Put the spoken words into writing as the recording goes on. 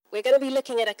we're going to be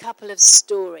looking at a couple of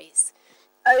stories,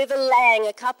 overlaying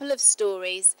a couple of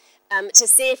stories to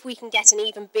see if we can get an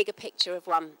even bigger picture of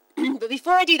one. But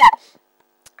before I do that,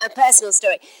 a personal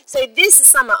story. So this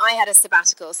summer I had a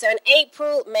sabbatical. So in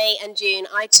April, May and June,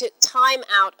 I took time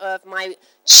out of my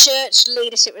church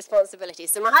leadership responsibilities.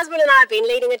 So my husband and I have been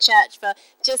leading a church for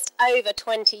just over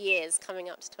 20 years, coming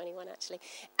up to 21 actually.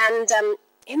 And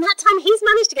in that time, he's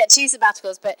managed to get 2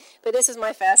 sabbaticals, but this is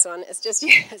my first one. It's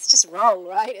just wrong,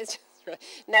 right? It's just right.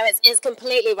 No, it's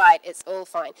completely right. It's all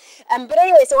fine. But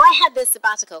anyway, so I had this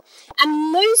sabbatical,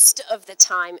 and most of the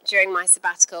time during my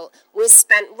sabbatical was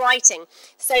spent writing.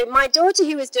 So my daughter,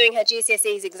 who was doing her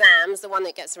GCSEs exams, the one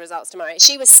that gets the results tomorrow,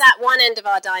 she was sat one end of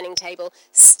our dining table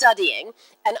studying,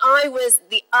 and I was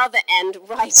the other end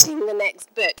writing the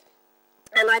next book.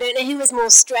 And I don't know who was more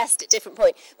stressed at different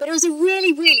points, but it was a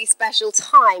really, really special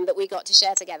time that we got to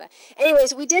share together. Anyway,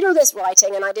 so we did all this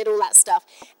writing, and I did all that stuff,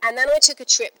 and then I took a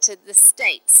trip to the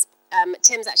States.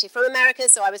 Tim's actually from America,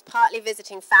 so I was partly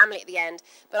visiting family at the end,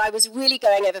 but I was really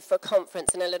going over for a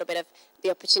conference and a little bit of the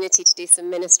opportunity to do some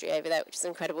ministry over there, which is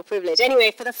an incredible privilege.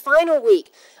 Anyway, for the final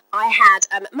week, I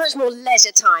had much more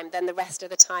leisure time than the rest of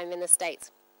the time in the States.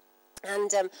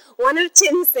 And one of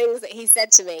Tim's things that he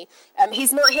said to me,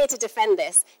 he's not here to defend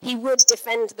this. He would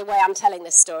defend the way I'm telling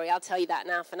this story. I'll tell you that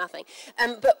now for nothing.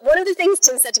 But one of the things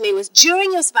Tim said to me was,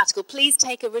 during your sabbatical, please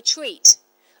take a retreat.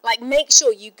 Like, make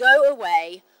sure you go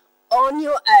away on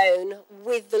your own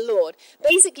with the Lord.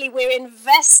 Basically, we're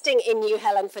investing in you,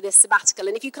 Helen, for this sabbatical.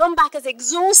 And if you come back as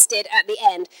exhausted at the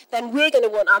end, then we're going to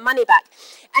want our money back.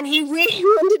 And he really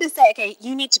wanted to say, okay,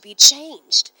 you need to be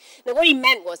changed. Now, what he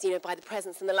meant was, by the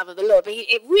presence and the love of the Lord. But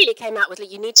it really came out with,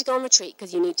 like, you need to go on retreat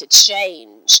because you need to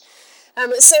change.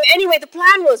 So anyway, the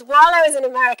plan was, while I was in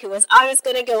America, I was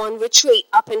going to go on retreat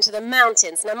up into the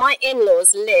mountains. Now, my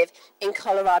in-laws live in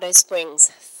Colorado Springs.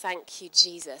 Thank you,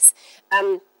 Jesus.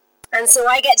 And so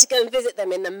I get to go and visit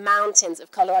them in the mountains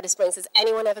of Colorado Springs. Has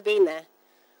anyone ever been there?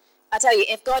 I tell you,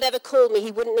 if God ever called me,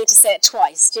 he wouldn't need to say it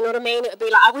twice. Do you know what I mean? It would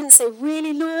be like, I wouldn't say,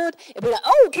 really, Lord? It would be like,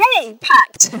 oh, okay,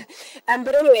 packed.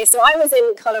 But anyway, so I was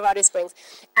in Colorado Springs,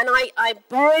 and I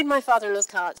borrowed my father-in-law's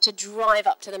car to drive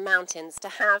up to the mountains to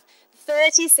have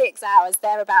 36 hours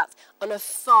thereabouts on a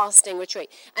fasting retreat.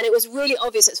 And it was really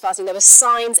obvious it's fasting. There were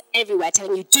signs everywhere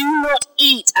telling you, do not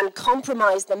eat and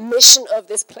compromise the mission of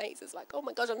this place. It's like, oh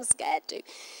my gosh, I'm scared to.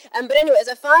 But anyway,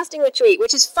 it's a fasting retreat,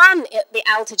 which is fun at the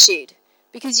altitude,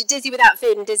 because you're dizzy without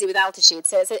food and dizzy with altitude.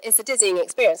 So it's a dizzying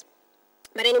experience.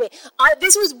 But anyway,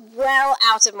 this was well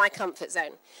out of my comfort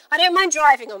zone. I don't mind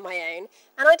driving on my own,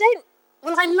 and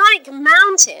I like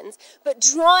mountains, but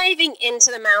driving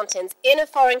into the mountains in a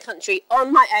foreign country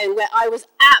on my own, where I was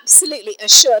absolutely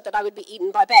assured that I would be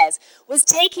eaten by bears, was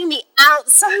taking me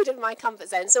outside of my comfort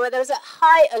zone. So there was a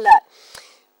high alert.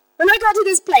 When I got to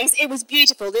this place, it was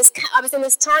beautiful. I was in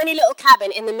this tiny little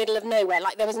cabin in the middle of nowhere,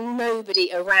 like there was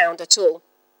nobody around at all.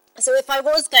 So if I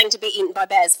was going to be eaten by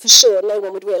bears, for sure, no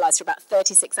one would realise for about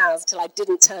 36 hours until I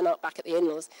didn't turn up back at the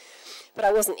in-laws. But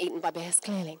I wasn't eaten by bears,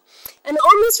 clearly. And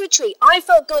on this retreat, I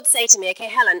felt God say to me, okay,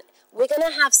 Helen, we're going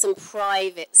to have some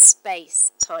private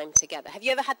space time together. Have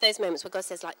you ever had those moments where God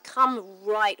says, like, come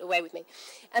right away with me?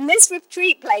 And this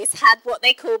retreat place had what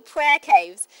they call prayer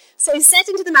caves. So set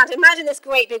into the mountain, imagine this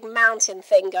great big mountain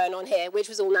thing going on here, which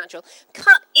was all natural.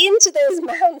 Cut into those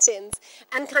mountains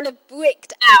and kind of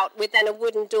bricked out with then a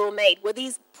wooden door made were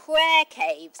these prayer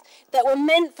caves that were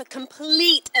meant for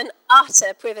complete and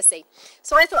utter privacy.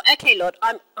 So I thought, okay, Lord,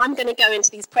 I'm going to go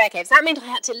into these prayer caves. That meant I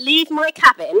had to leave my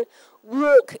cabin,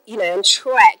 walk, and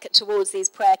trek towards these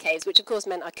prayer caves, which of course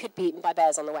meant I could be eaten by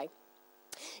bears on the way.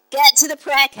 Get to the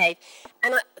prayer cave,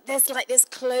 and there's like this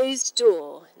closed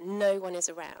door. No one is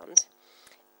around.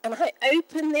 And I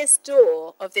open this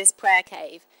door of this prayer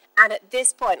cave, and at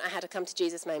this point, I had a come to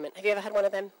Jesus moment. Have you ever had one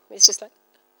of them? It's just like,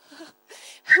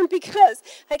 because,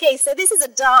 okay, so this is a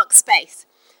dark space.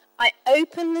 I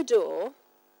open the door,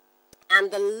 and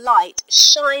the light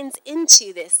shines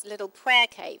into this little prayer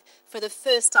cave for the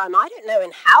first time. I don't know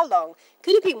in how long.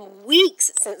 Could have been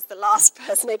weeks since the last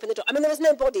person opened the door. I mean, there was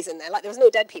no bodies in there, like there was no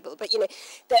dead people. But,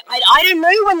 I don't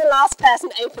know when the last person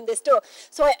opened this door.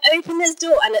 So I opened this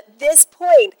door, and at this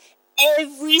point,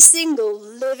 every single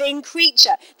living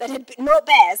creature that had been, not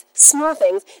bears, small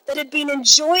things, that had been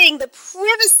enjoying the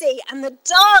privacy and the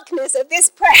darkness of this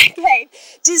prayer cave,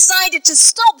 decided to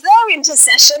stop their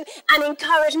intercession and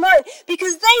encourage mine,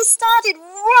 because they started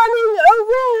running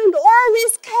around all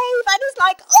this cave. I was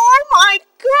like, oh my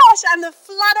gosh, and the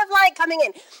flood of light coming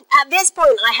in. At this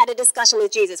point, I had a discussion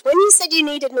with Jesus. When you said you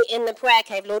needed me in the prayer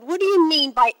cave, Lord, what do you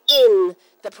mean by in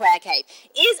the prayer cave?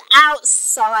 Is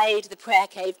outside the prayer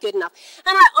cave good enough?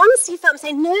 And I honestly felt him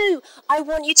saying, no, I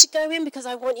want you to go in because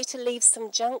I want you to leave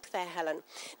some junk there, Helen.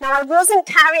 Now, I wasn't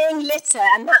carrying litter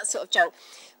and that sort of junk,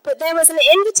 but there was an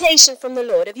invitation from the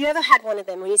Lord. Have you ever had one of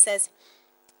them where he says,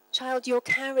 child, you're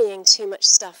carrying too much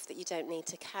stuff that you don't need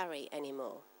to carry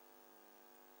anymore.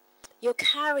 You're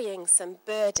carrying some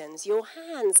burdens. Your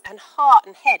hands and heart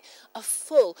and head are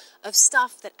full of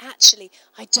stuff that actually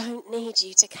I don't need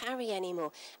you to carry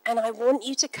anymore. And I want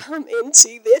you to come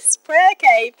into this prayer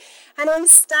cave. And I'm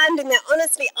standing there.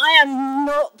 Honestly, I am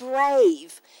not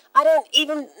brave. I don't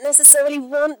even necessarily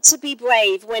want to be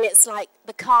brave when it's like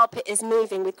the carpet is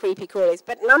moving with creepy crawlies.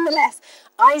 But nonetheless,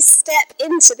 I step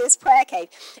into this prayer cave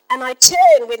and I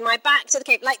turn with my back to the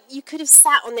cave. Like you could have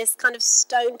sat on this kind of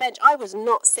stone bench. I was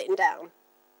not sitting down.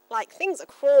 Like things are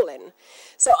crawling.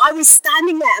 So I was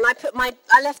standing there and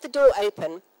I left the door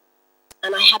open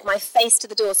and I had my face to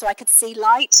the door so I could see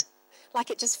light. Like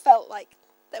it just felt like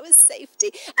there was safety.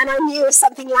 And I knew if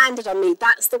something landed on me,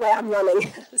 that's the way I'm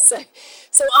running. So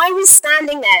I was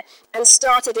standing there and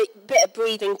started a bit of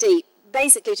breathing deep,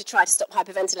 basically to try to stop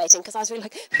hyperventilating, because I was really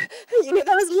like, there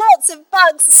was lots of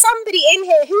bugs. Somebody in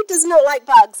here who does not like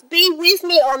bugs, be with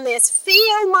me on this.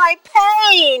 Feel my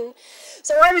pain.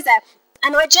 So I was there,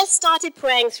 and I just started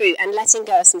praying through and letting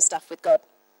go of some stuff with God,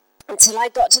 until I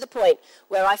got to the point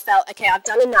where I felt, okay, I've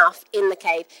done enough in the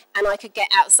cave, and I could get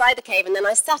outside the cave. And then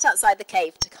I sat outside the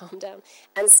cave to calm down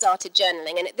and started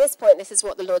journaling. And at this point, this is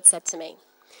what the Lord said to me.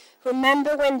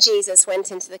 Remember when Jesus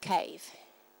went into the cave?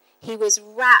 He was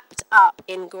wrapped up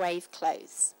in grave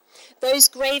clothes. Those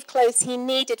grave clothes he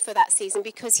needed for that season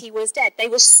because he was dead. They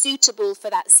were suitable for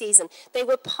that season. They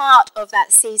were part of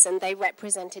that season. They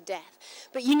represented death.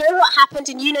 But you know what happened,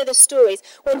 and you know the stories.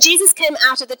 When Jesus came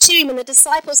out of the tomb and the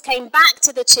disciples came back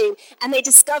to the tomb and they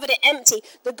discovered it empty,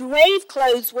 the grave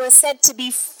clothes were said to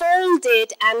be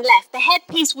folded and left. The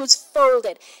headpiece was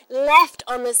folded, left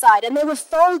on the side, and they were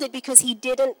folded because he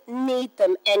didn't need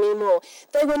them anymore.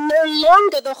 They were no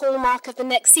longer the hallmark of the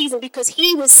next season because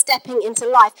he was stepping into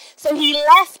life. So he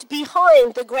left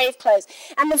behind the grave clothes.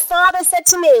 And the Father said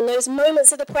to me in those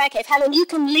moments of the prayer cave, Helen, you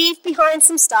can leave behind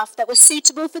some stuff that was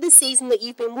suitable for the season that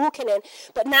you've been walking in,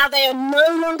 but now they are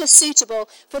no longer suitable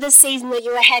for the season that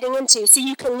you are heading into. So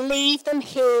you can leave them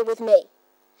here with me.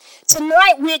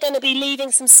 Tonight we're going to be leaving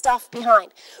some stuff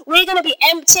behind. We're going to be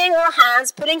emptying our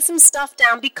hands, putting some stuff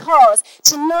down, because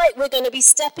tonight we're going to be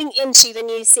stepping into the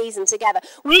new season together.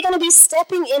 We're going to be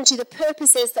stepping into the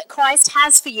purposes that Christ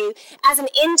has for you as an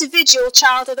individual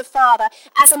child of the Father,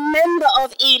 as a member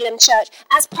of Elim Church,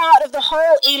 as part of the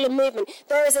whole Elim movement.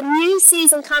 There is a new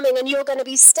season coming and you're going to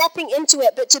be stepping into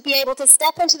it, but to be able to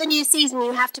step into the new season,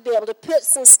 you have to be able to put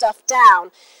some stuff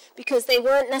down, because they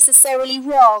weren't necessarily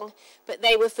wrong, but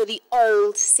they were for the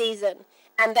old season.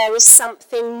 And there is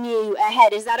something new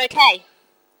ahead. Is that okay?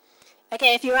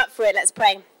 Okay, if you're up for it, let's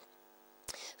pray.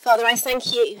 Father, I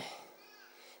thank you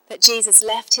that Jesus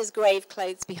left his grave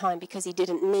clothes behind because he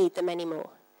didn't need them anymore.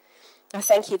 I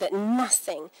thank you that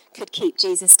nothing could keep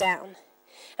Jesus down.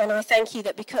 And I thank you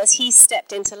that because he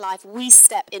stepped into life, we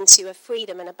step into a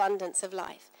freedom and abundance of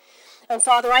life. And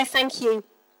Father, I thank you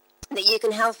that you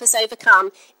can help us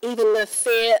overcome even the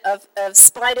fear of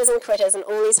spiders and critters and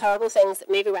all these horrible things that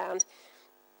move around,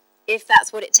 if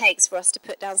that's what it takes for us to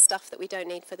put down stuff that we don't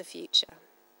need for the future.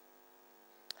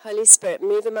 Holy Spirit,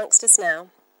 move amongst us now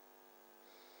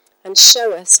and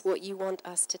show us what you want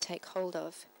us to take hold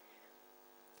of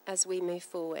as we move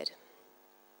forward.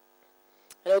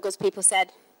 And all God's people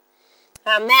said,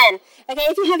 Amen. Okay,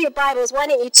 if you have your Bibles, why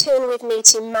don't you turn with me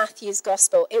to Matthew's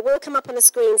Gospel? It will come up on the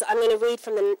screens. I'm going to read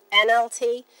from the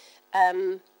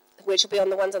NLT, which will be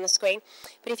on the ones on the screen.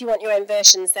 But if you want your own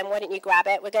versions, then why don't you grab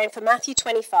it? We're going for Matthew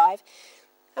 25.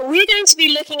 And we're going to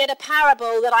be looking at a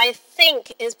parable that I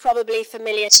think is probably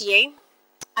familiar to you.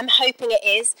 I'm hoping it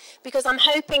is, because I'm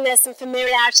hoping there's some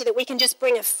familiarity that we can just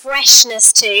bring a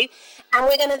freshness to. And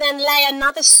we're going to then lay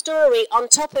another story on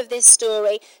top of this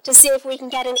story to see if we can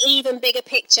get an even bigger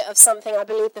picture of something I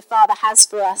believe the Father has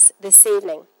for us this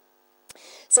evening.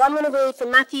 So I'm going to read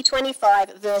from Matthew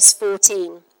 25, verse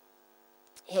 14.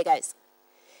 Here goes.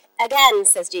 Again,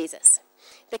 says Jesus,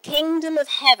 the kingdom of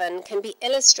heaven can be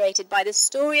illustrated by the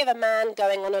story of a man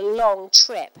going on a long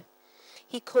trip.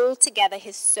 He called together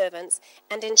his servants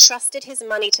and entrusted his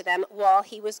money to them while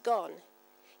he was gone.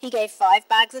 He gave 5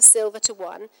 bags of silver to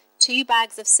one, 2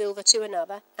 bags of silver to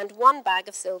another, and 1 bag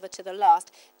of silver to the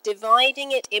last,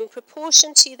 dividing it in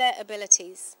proportion to their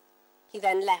abilities. He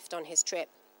then left on his trip.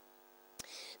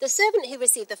 The servant who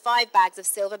received the 5 bags of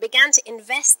silver began to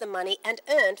invest the money and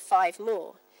earned 5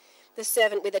 more. The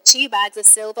servant with the 2 bags of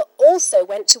silver also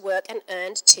went to work and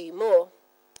earned 2 more.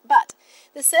 But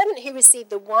the servant who received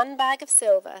the 1 bag of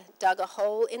silver dug a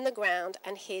hole in the ground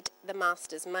and hid the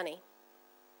master's money.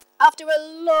 After a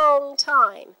long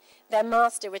time, their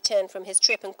master returned from his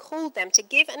trip and called them to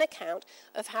give an account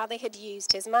of how they had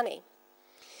used his money.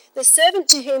 The servant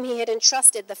to whom he had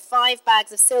entrusted the 5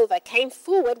 bags of silver came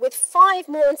forward with 5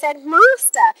 more and said,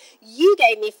 "Master, you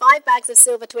gave me 5 bags of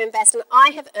silver to invest, and I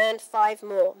have earned 5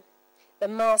 more." The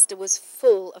master was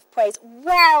full of praise.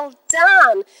 "Well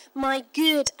done, my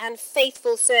good and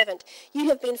faithful servant. You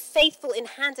have been faithful in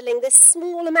handling this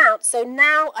small amount, so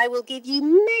now I will give you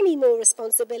many more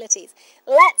responsibilities.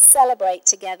 Let's celebrate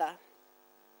together."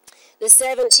 The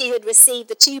servant who had received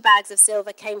the 2 bags of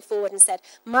silver came forward and said,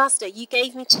 "Master, you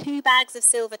gave me 2 bags of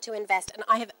silver to invest, and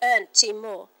I have earned 2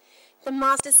 more." The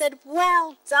master said,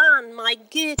 "Well done, my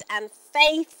good and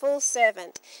faithful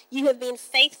servant. You have been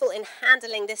faithful in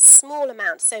handling this small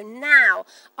amount, so now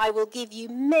I will give you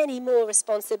many more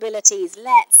responsibilities.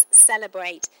 Let's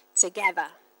celebrate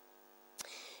together."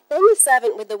 Then the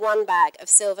servant with the 1 bag of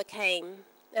silver came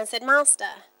and said,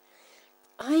 "Master,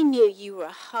 I knew you were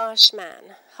a harsh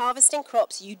man, harvesting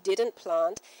crops you didn't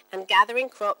plant and gathering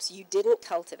crops you didn't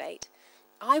cultivate.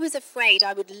 I was afraid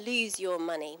I would lose your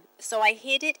money, so I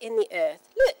hid it in the earth.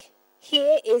 Look,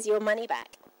 here is your money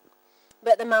back."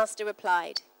 But the master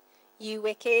replied, "You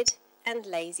wicked and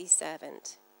lazy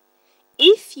servant.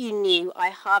 If you knew I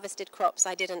harvested crops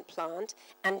I didn't plant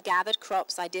and gathered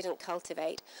crops I didn't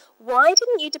cultivate, why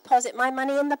didn't you deposit my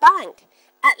money in the bank?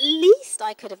 At least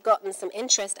I could have gotten some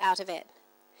interest out of it."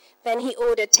 Then he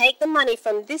ordered, "Take the money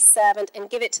from this servant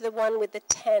and give it to the one with the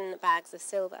 10 bags of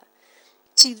silver.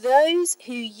 To those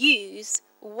who use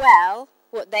well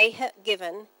what they have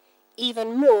given,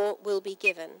 even more will be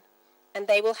given, and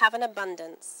they will have an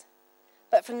abundance.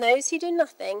 But from those who do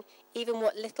nothing, even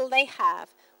what little they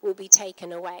have will be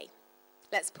taken away."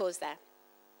 Let's pause there.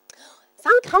 It's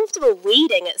uncomfortable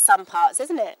reading at some parts,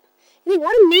 isn't it? You think,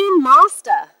 what a mean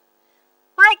master.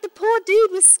 Like, the poor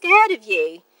dude was scared of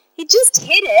you. He just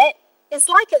hid it. It's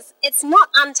like it's not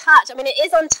untouched. I mean, it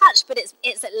is untouched, but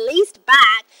it's at least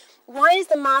back. Why is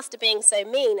the master being so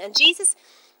mean? And Jesus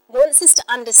wants us to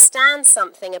understand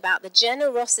something about the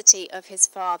generosity of his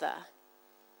Father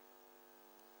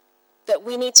that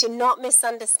we need to not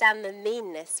misunderstand the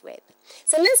meanness with.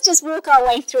 So let's just walk our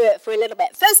way through it for a little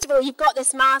bit. First of all, you've got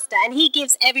this master, and he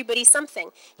gives everybody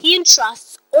something. He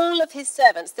entrusts all of his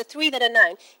servants, the 3 that are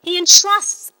known. He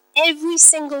entrusts every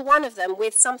single one of them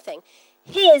with something.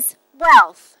 His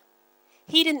wealth.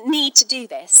 He didn't need to do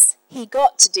this. He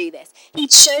got to do this. He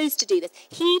chose to do this.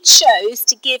 He chose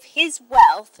to give his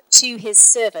wealth to his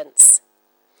servants.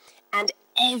 And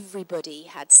everybody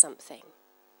had something.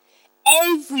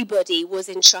 Everybody was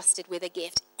entrusted with a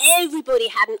gift. Everybody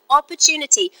had an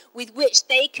opportunity with which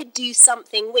they could do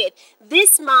something with.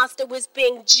 This master was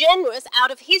being generous out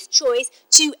of his choice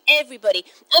to everybody.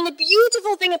 And the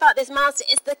beautiful thing about this master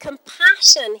is the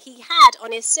compassion he had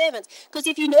on his servants. Because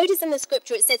if you notice in the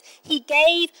scripture, it says he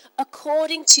gave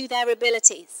according to their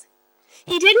abilities.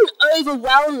 He didn't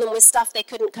overwhelm them with stuff they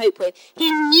couldn't cope with.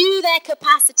 He knew their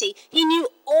capacity. He knew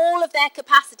all of their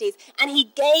capacities, and he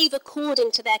gave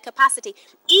according to their capacity.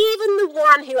 Even the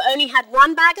one who only had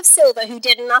 1 bag of silver, who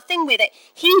did nothing with it,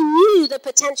 he knew the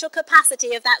potential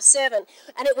capacity of that servant,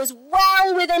 and it was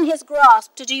well within his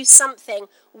grasp to do something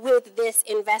with this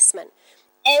investment.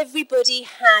 Everybody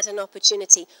had an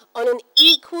opportunity. On an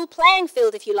equal playing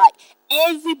field, if you like,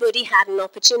 everybody had an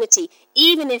opportunity,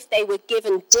 even if they were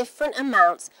given different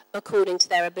amounts according to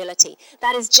their ability.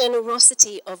 That is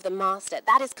generosity of the master.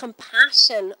 That is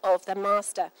compassion of the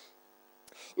master.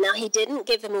 Now, he didn't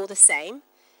give them all the same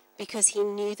because he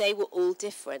knew they were all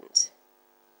different.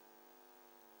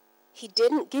 He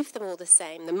didn't give them all the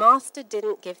same. The master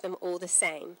didn't give them all the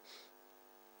same.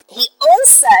 He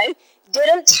also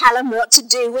didn't tell them what to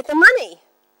do with the money.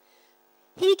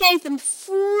 He gave them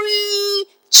free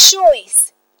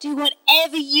choice. Do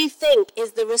whatever you think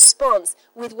is the response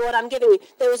with what I'm giving you.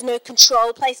 There was no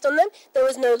control placed on them. There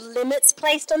was no limits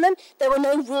placed on them. There were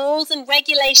no rules and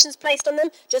regulations placed on them.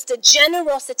 Just a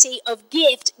generosity of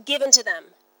gift given to them.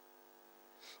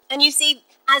 And you see,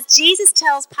 as Jesus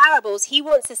tells parables, he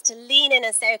wants us to lean in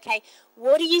and say, okay,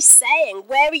 what are you saying?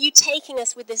 Where are you taking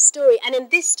us with this story? And in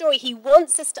this story, he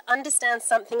wants us to understand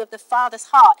something of the Father's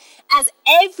heart, as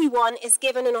everyone is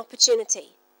given an opportunity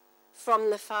from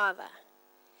the Father.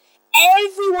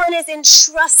 Everyone is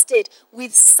entrusted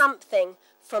with something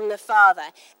from the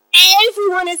Father.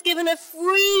 Everyone is given a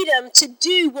freedom to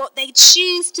do what they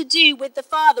choose to do with the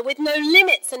Father, with no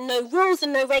limits and no rules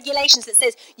and no regulations that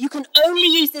says you can only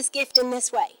use this gift in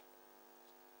this way.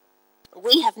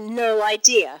 We have no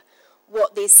idea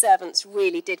what these servants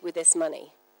really did with this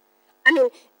money. I mean,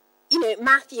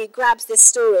 Matthew grabs this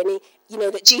story and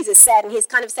that Jesus said, and he's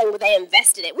kind of saying, well, they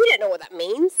invested it. We don't know what that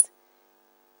means.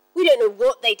 We don't know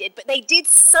what they did, but they did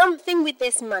something with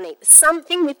this money,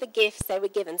 something with the gifts they were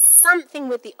given, something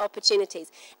with the opportunities,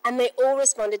 and they all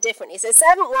responded differently. So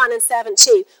servant 1 and servant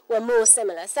 2 were more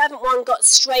similar. Servant 1 got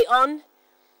straight on,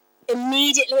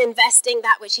 immediately investing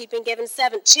that which he'd been given.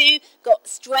 Servant 2 got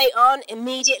straight on,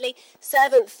 immediately.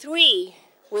 Servant 3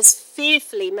 was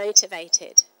fearfully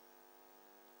motivated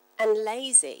and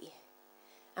lazy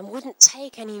and wouldn't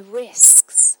take any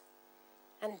risks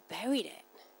and buried it.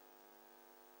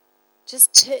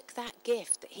 Just took that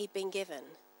gift that he'd been given,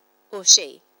 or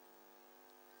she,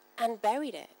 and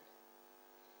buried it.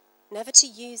 Never to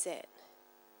use it,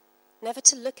 never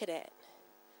to look at it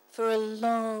for a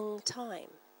long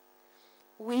time.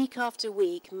 Week after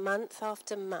week, month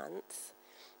after month,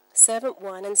 servant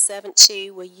 1 and servant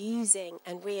 2 were using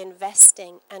and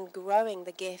reinvesting and growing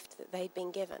the gift that they'd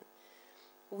been given.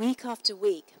 Week after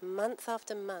week, month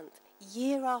after month,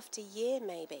 year after year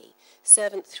maybe,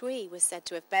 servant 3 was said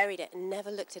to have buried it and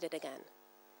never looked at it again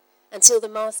until the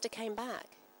master came back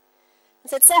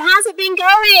and said, so how's it been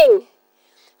going?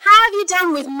 How have you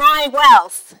done with my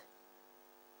wealth?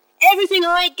 Everything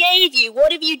I gave you,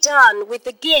 what have you done with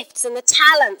the gifts and the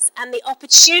talents and the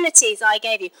opportunities I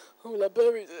gave you? Oh, I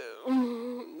buried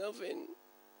it. Nothing.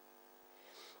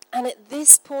 And at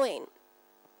this point,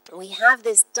 we have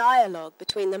this dialogue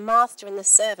between the master and the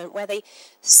servant where the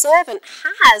servant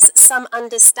has some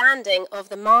understanding of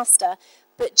the master,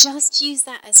 but just used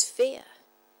that as fear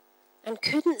and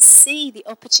couldn't see the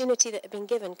opportunity that had been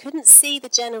given, couldn't see the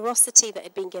generosity that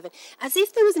had been given, as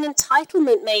if there was an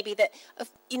entitlement maybe that,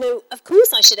 of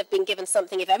course I should have been given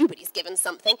something if everybody's given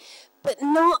something, but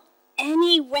not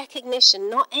any recognition,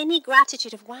 not any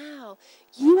gratitude of, wow,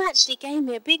 you actually gave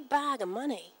me a big bag of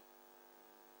money.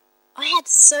 I had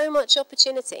so much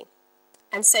opportunity.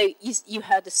 And so you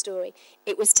heard the story.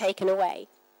 It was taken away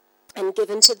and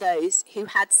given to those who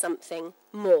had something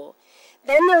more.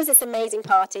 Then there was this amazing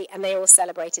party and they all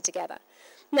celebrated together.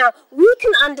 Now, we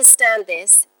can understand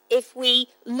this if we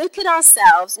look at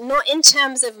ourselves, not in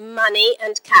terms of money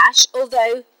and cash,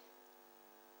 although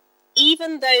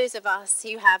even those of us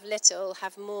who have little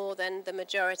have more than the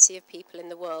majority of people in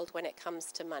the world when it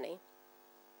comes to money.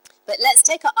 But let's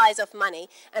take our eyes off money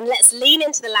and let's lean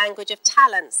into the language of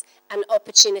talents and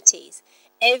opportunities.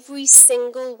 Every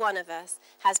single one of us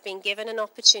has been given an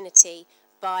opportunity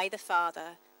by the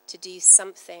Father to do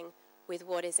something with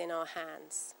what is in our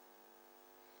hands.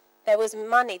 There was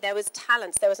money, there was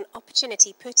talents, there was an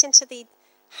opportunity put into the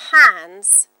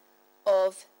hands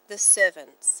of the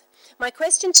servants. My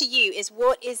question to you is,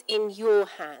 what is in your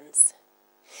hands?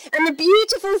 And the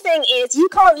beautiful thing is, you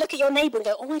can't look at your neighbour and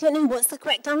go, oh, I don't know what's the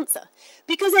correct answer.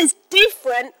 Because it's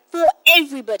different for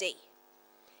everybody.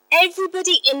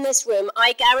 Everybody in this room,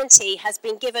 I guarantee, has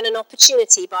been given an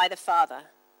opportunity by the Father.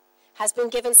 Has been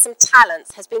given some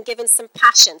talents, has been given some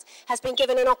passions, has been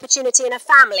given an opportunity in a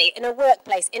family, in a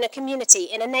workplace, in a community,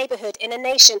 in a neighborhood, in a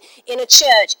nation, in a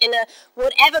church, in a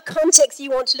whatever context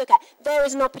you want to look at. There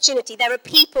is an opportunity. There are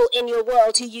people in your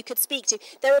world who you could speak to.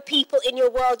 There are people in your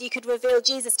world you could reveal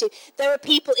Jesus to. There are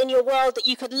people in your world that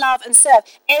you could love and serve.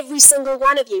 Every single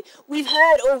one of you. We've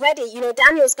heard already,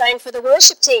 Daniel's going for the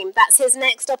worship team. That's his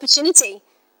next opportunity.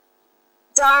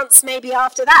 Dance maybe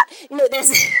after that.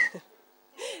 There's...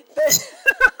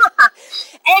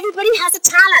 Everybody has a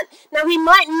talent. Now, we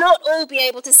might not all be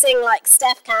able to sing like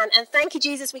Steph can, and thank you,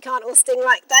 Jesus, we can't all sing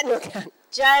like Daniel can.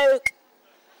 Joke.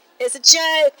 It's a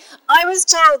joke. I was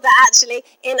told that actually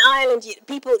in Ireland,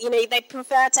 people, they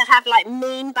prefer to have like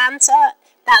mean banter.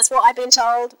 That's what I've been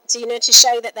told, to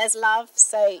show that there's love.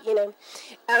 So,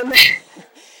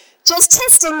 just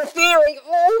testing the theory.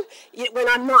 When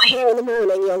I'm not here in the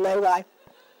morning, you'll know why.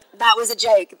 That was a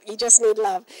joke. You just need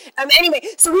love. Anyway,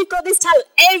 so we've got this talent.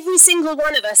 Every single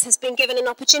one of us has been given an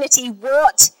opportunity.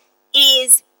 What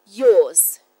is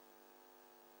yours?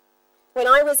 When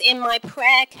I was in my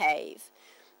prayer cave,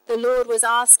 the Lord was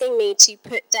asking me to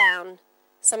put down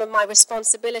some of my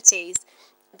responsibilities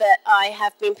that I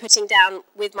have been putting down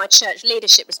with my church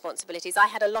leadership responsibilities. I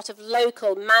had a lot of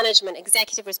local management,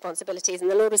 executive responsibilities,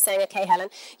 and the Lord was saying, okay, Helen,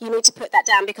 you need to put that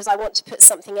down because I want to put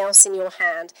something else in your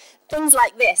hand. Things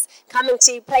like this, coming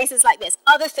to places like this,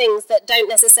 other things that don't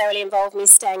necessarily involve me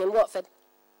staying in Watford.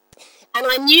 And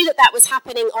I knew that was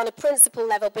happening on a principle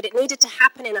level, but it needed to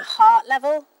happen in a heart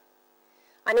level.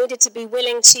 I needed to be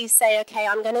willing to say, okay,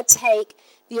 I'm going to take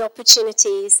the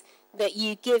opportunities that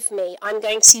you give me. I'm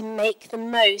going to make the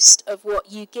most of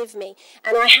what you give me.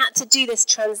 And I had to do this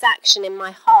transaction in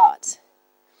my heart.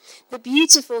 The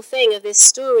beautiful thing of this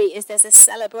story is there's a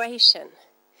celebration.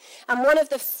 And one of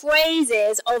the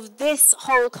phrases of this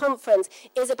whole conference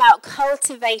is about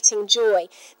cultivating joy.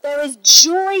 There is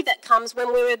joy that comes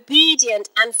when we're obedient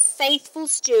and faithful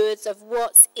stewards of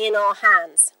what's in our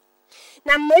hands.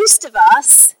 Now, most of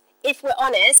us, if we're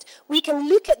honest, we can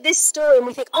look at this story and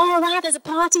we think, oh, wow, there's a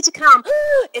party to come.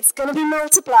 It's going to be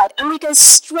multiplied. And we go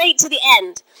straight to the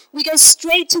end. We go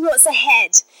straight to what's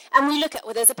ahead. And we look at,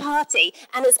 well, there's a party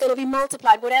and it's going to be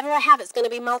multiplied. Whatever I have, it's going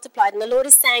to be multiplied. And the Lord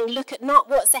is saying, look at not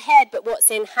what's ahead, but what's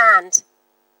in hand.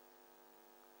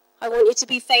 I want you to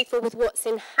be faithful with what's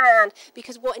in hand,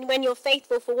 because when you're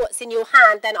faithful for what's in your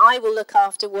hand, then I will look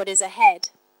after what is ahead.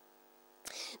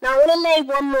 Now, I want to lay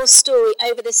one more story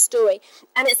over this story,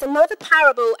 and it's another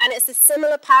parable, and it's a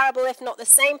similar parable, if not the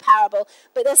same parable,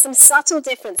 but there's some subtle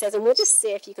differences, and we'll just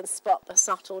see if you can spot the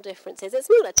subtle differences. It's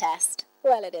not a test.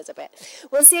 Well, it is a bit.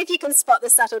 We'll see if you can spot the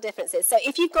subtle differences. So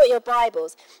if you've got your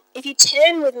Bibles, if you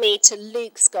turn with me to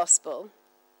Luke's Gospel,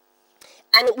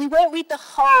 and we won't read the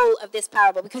whole of this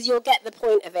parable because you'll get the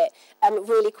point of it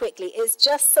really quickly. It's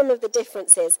just some of the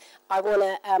differences I want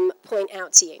to point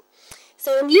out to you.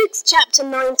 So in Luke's chapter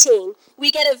 19, we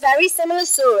get a very similar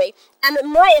story, and it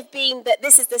might have been that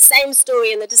this is the same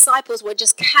story and the disciples were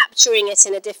just capturing it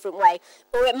in a different way.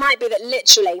 Or it might be that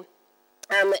literally,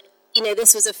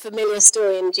 this was a familiar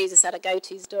story and Jesus had a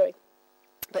go-to story.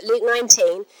 But Luke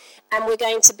 19, and we're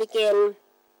going to begin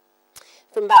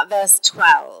from about verse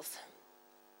 12.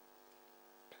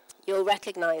 You'll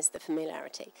recognize the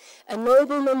familiarity. A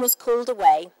nobleman was called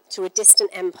away to a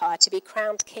distant empire to be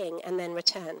crowned king and then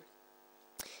return.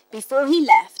 Before he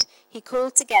left, he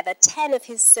called together 10 of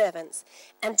his servants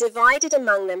and divided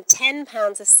among them 10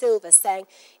 pounds of silver, saying,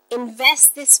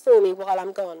 invest this for me while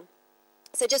I'm gone.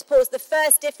 So just pause. The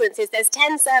first difference is there's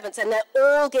 10 servants and they're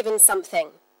all given something.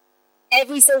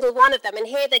 Every single one of them. And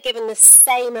here they're given the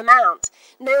same amount.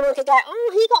 No one could go,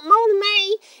 oh, he got more than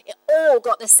me. It all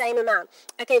got the same amount.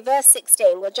 Okay, verse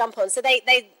 16. We'll jump on. So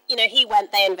he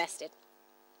went, they invested.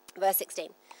 Verse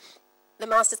 16. The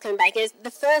master's coming back.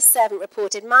 The first servant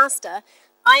reported, Master,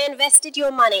 I invested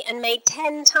your money and made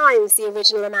 10 times the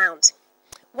original amount.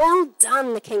 Well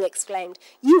done, the king exclaimed.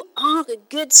 You are a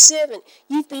good servant.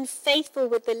 You've been faithful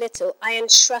with the little I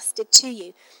entrusted to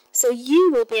you. So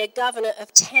you will be a governor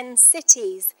of 10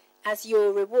 cities as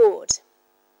your reward.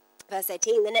 Verse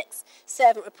 18, the next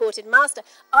servant reported, Master,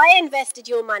 I invested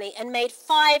your money and made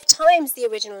 5 times the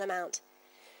original amount.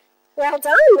 Well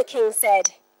done, the king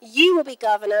said. You will be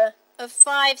governor of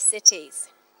 5 cities.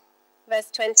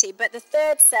 Verse 20, but the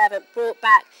third servant brought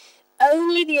back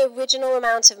only the original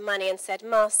amount of money and said,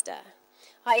 Master,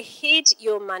 I hid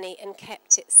your money and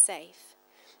kept it safe.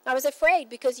 I was afraid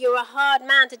because you're a hard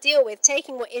man to deal with,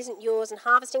 taking what isn't yours and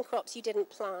harvesting crops you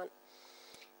didn't plant.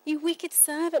 You wicked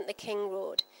servant, the king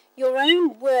roared. Your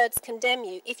own words condemn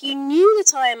you. If you knew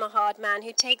that I am a hard man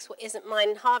who takes what isn't mine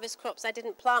and harvests crops I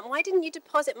didn't plant, why didn't you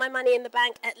deposit my money in the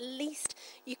bank? At least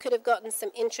you could have gotten some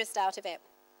interest out of it.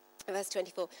 Verse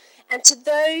 24. And to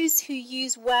those who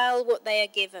use well what they are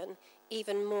given,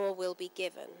 even more will be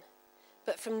given.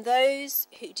 But from those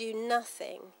who do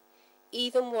nothing,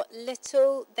 even what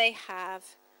little they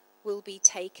have will be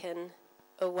taken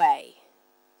away.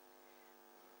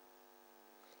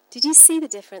 Did you see the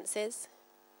differences?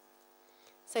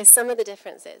 So some of the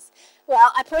differences.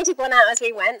 Well, I pointed one out as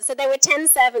we went. So there were 10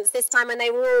 servants this time and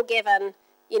they were all given,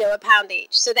 £1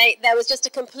 each. So there was just a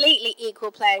completely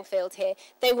equal playing field here.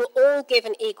 They were all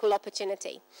given equal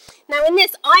opportunity. Now in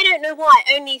this, I don't know why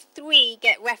only 3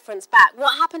 get referenced back.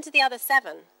 What happened to the other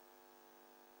 7?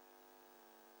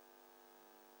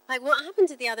 What happened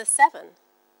to the other 7?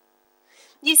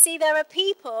 You see, there are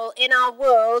people in our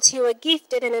world who are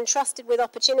gifted and entrusted with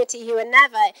opportunity who are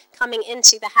never coming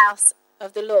into the house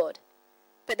of the Lord.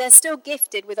 But they're still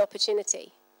gifted with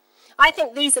opportunity. I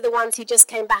think these are the ones who just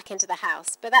came back into the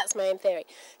house, but that's my own theory.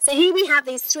 So here we have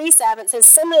these 3 servants, and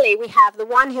similarly we have the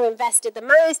one who invested the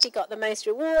most, he got the most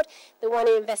reward, the one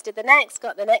who invested the next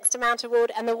got the next amount of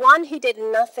reward, and the one who did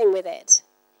nothing with it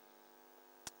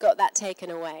got that taken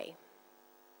away.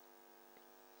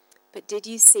 But did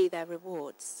you see their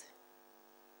rewards?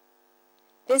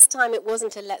 This time it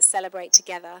wasn't a let's celebrate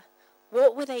together.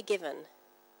 What were they given?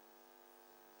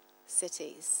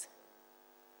 Cities.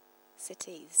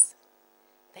 Cities.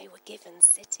 They were given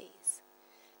cities.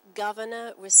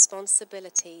 Governor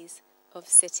responsibilities of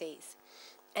cities.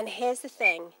 And here's the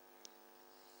thing.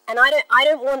 And I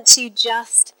don't want to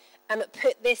just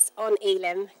put this on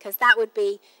Elim, because that would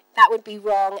be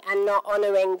wrong and not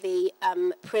honouring the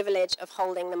privilege of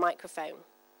holding the microphone.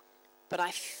 But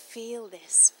I feel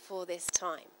this for this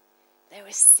time. There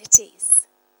are cities.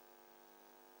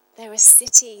 There are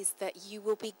cities that you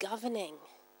will be governing.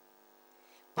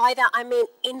 By that I mean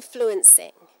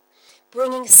influencing,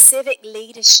 bringing civic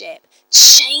leadership,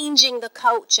 changing the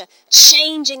culture,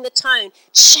 changing the tone,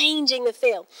 changing the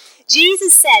feel.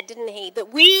 Jesus said, didn't he,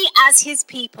 that we as his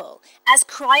people, as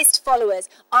Christ followers,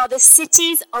 are the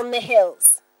cities on the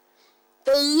hills.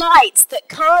 The lights that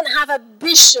can't have a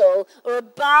bushel or a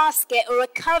basket or a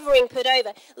covering put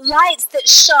over. Lights that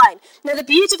shine. Now the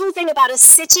beautiful thing about a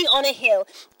city on a hill,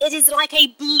 it is like a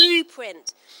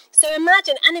blueprint. So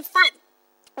imagine, and in fact,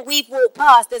 we've walked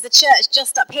past, there's a church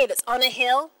just up here that's on a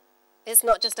hill. It's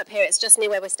not just up here, it's just near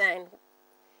where we're staying.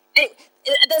 And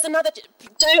there's another,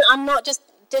 I'm not just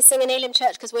dissing an Elim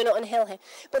church because we're not on a hill here.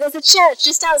 But there's a church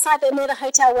just outside near the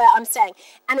hotel where I'm staying.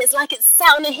 And it's like it's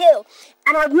sat on a hill.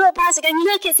 And I walk past it going,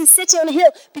 look, it's a city on a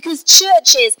hill. Because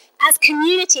churches, as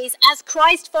communities, as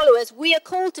Christ followers, we are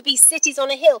called to be cities on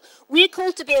a hill. We are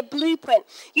called to be a blueprint.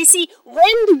 You see, when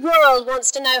the world wants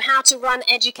to know how to run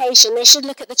education, they should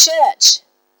look at the church.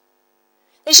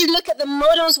 They should look at the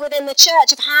models within the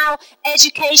church of how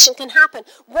education can happen.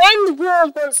 When the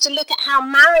world wants to look at how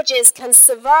marriages can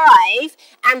survive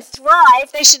and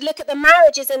thrive, they should look at the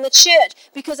marriages in the church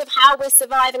because of how we're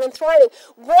surviving and thriving.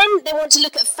 When they want to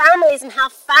look at families and how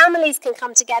families can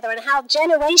come together and how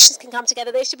generations can come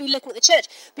together, they should be looking at the church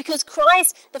because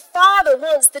Christ, the Father,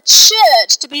 wants the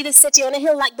church to be the city on a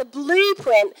hill, like the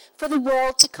blueprint for the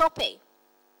world to copy.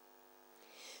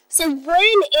 So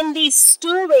when in these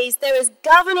stories there is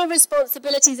governing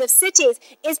responsibilities of cities,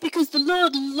 it's because the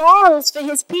Lord longs for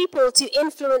his people to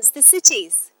influence the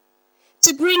cities,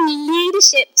 to bring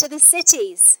leadership to the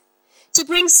cities, to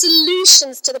bring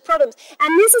solutions to the problems.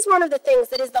 And this is one of the things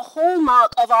that is the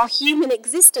hallmark of our human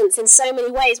existence in so many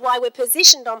ways, why we're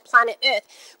positioned on planet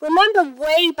Earth. Remember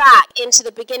way back into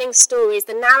the beginning stories,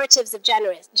 the narratives of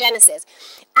Genesis,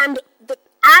 and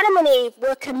Adam and Eve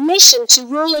were commissioned to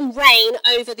rule and reign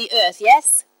over the earth,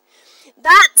 yes?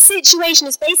 That situation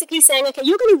is basically saying, okay,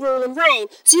 you're going to rule and reign,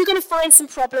 so you're going to find some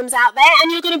problems out there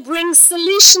and you're going to bring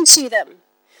solution to them.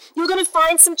 You're going to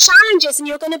find some challenges and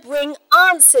you're going to bring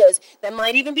answers. There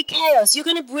might even be chaos. You're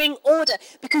going to bring order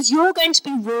because you're going to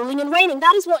be ruling and reigning.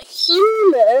 That is what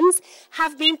humans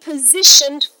have been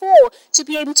positioned for, to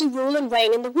be able to rule and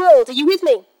reign in the world. Are you with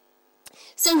me?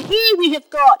 So here we have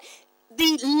got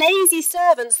the lazy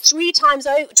servants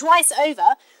twice over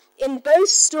in both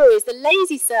stories. The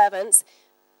lazy servants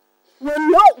were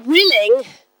not willing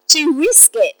to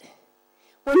risk it.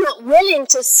 We're not willing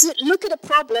to look at a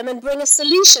problem and bring a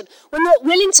solution. We're not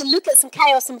willing to look at some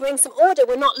chaos and bring some order.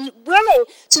 We're not willing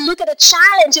to look at a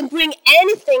challenge and bring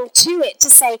anything to it to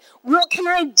say, what can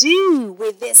I do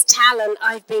with this talent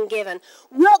I've been given?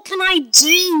 What can I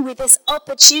do with this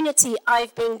opportunity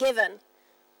I've been given?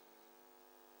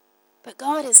 But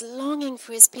God is longing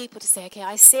for his people to say, okay,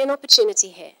 I see an opportunity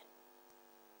here.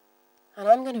 And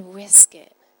I'm going to risk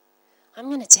it. I'm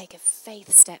going to take a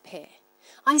faith step here.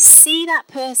 I see that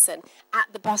person at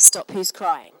the bus stop who's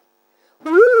crying.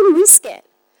 Well, I'm going to risk it.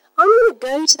 I'm going to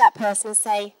go to that person and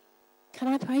say, can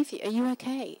I pray for you? Are you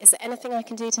okay? Is there anything I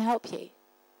can do to help you?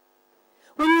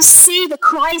 When you see the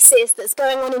crisis that's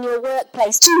going on in your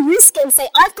workplace, to risk it and say,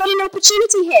 I've got an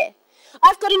opportunity here.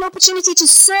 I've got an opportunity to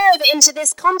serve into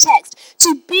this context,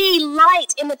 to be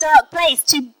light in the dark place,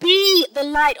 to be the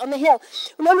light on the hill.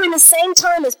 Remember, in the same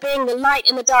time as being the light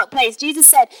in the dark place, Jesus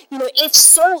said, if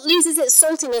salt loses its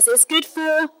saltiness, it's good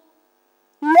for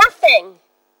nothing.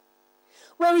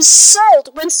 Whereas salt,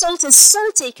 when salt is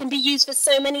salty, can be used for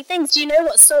so many things. Do you know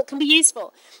what salt can be used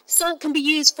for? Salt can be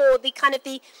used for the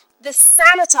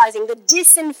sanitizing, the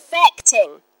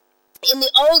disinfecting. In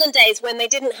the olden days, when they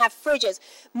didn't have fridges,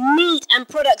 meat and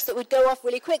products that would go off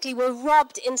really quickly were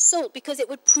rubbed in salt because it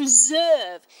would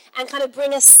preserve and kind of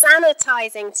bring a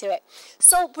sanitizing to it.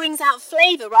 Salt brings out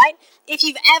flavor, right? If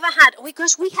you've ever had,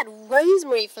 we had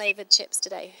rosemary flavored chips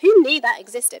today. Who knew that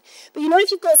existed? But if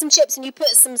you've got some chips and you put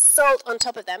some salt on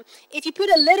top of them, if you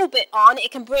put a little bit on, it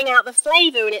can bring out the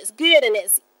flavor and it's good and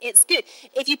it's good.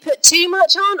 If you put too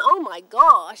much on, oh my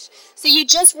gosh. So you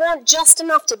just want just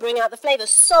enough to bring out the flavor.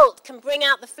 Salt can bring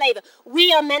out the flavor.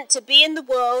 We are meant to be in the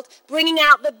world, bringing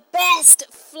out the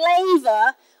best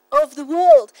flavor of the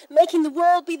world, making the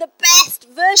world be the best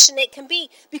version it can be,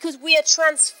 because we are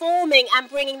transforming and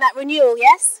bringing that renewal,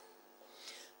 yes?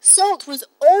 Salt was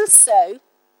also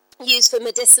used for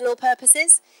medicinal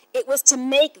purposes. It was to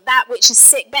make that which is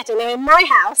sick better. Now, in my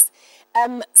house,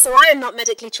 So I am not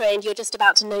medically trained. You're just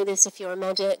about to know this if you're a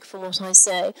medic from what I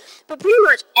say. But pretty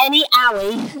much any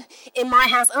owie in my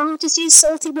house, just use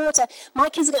salty water. My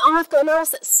kids are going, I've got an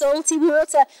ulcer, salty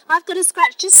water. I've got a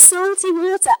scratch, just salty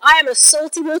water. I am a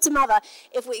salty water mother.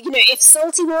 If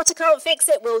salty water can't fix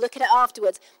it, we'll look at it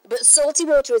afterwards. But salty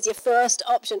water is your first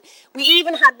option. We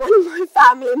even had one of my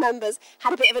family members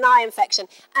had a bit of an eye infection.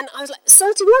 And I was like,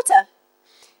 salty water?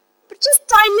 But just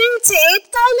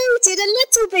diluted, a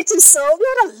little bit of salt,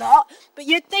 not a lot. But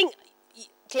you'd think,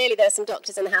 clearly there are some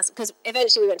doctors in the house, because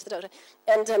eventually we went to the doctor.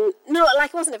 And,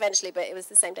 it wasn't eventually, but it was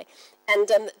the same day. And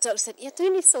the doctor said,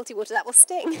 don't use salty water, that will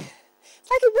sting. It's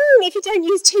like it won't if you don't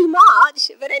use too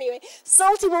much. But anyway,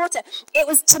 salty water. It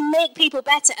was to make people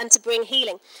better and to bring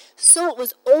healing. Salt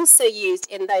was also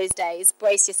used in those days,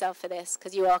 brace yourself for this,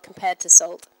 because you are compared to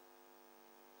salt,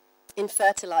 in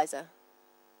fertilizer.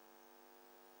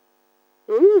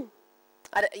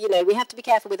 We have to be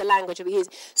careful with the language we use.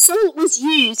 Salt was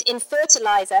used in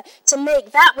fertilizer to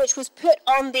make that which was put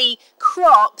on the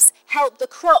crops help the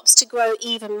crops to grow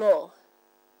even more.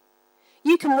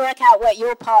 You can work out what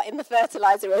your part in the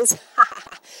fertilizer is.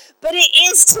 But it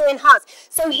is to enhance.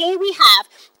 So here we have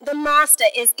the master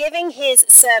is giving his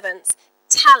servants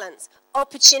talents,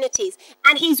 opportunities,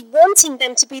 and he's wanting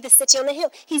them to be the city on the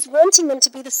hill. He's wanting them to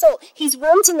be the salt. He's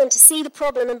wanting them to see the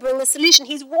problem and bring the solution.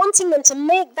 He's wanting them to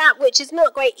make that which is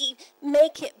not great,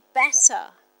 make it better.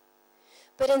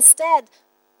 But instead,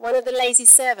 one of the lazy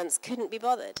servants couldn't be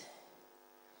bothered.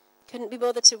 Couldn't be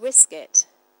bothered to risk it.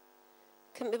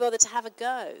 Couldn't be bothered to have a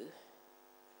go.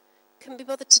 Couldn't be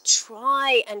bothered to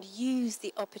try and use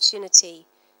the opportunity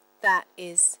that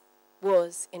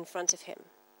was in front of him.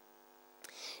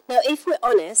 Now, if we're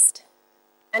honest,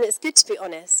 and it's good to be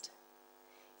honest,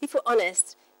 if we're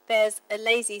honest, there's a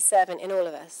lazy servant in all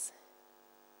of us.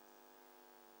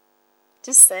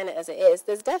 Just saying it as it is,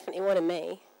 there's definitely one in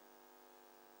me.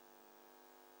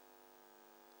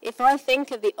 If I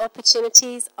think of the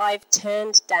opportunities I've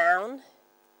turned down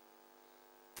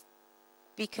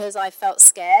because I felt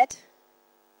scared,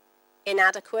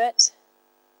 inadequate,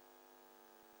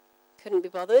 couldn't be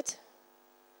bothered,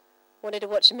 wanted to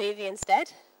watch a movie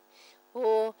instead,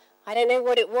 or I don't know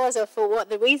what it was or for what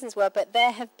the reasons were, but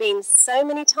there have been so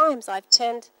many times I've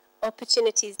turned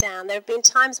opportunities down. There have been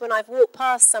times when I've walked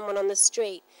past someone on the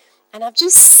street and I've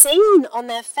just seen on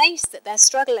their face that they're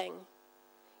struggling.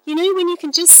 You know, when you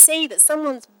can just see that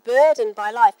someone's burdened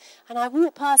by life, and I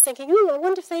walk past thinking, I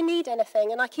wonder if they need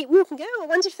anything, and I keep walking, I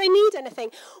wonder if they need anything.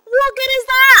 What good is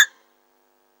that?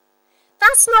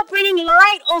 That's not bringing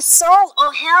light or salt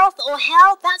or health or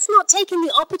help. That's not taking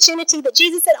the opportunity that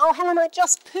Jesus said, Helen, I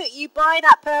just put you by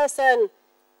that person.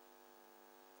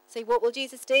 So what will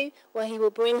Jesus do? Well, he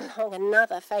will bring along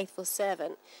another faithful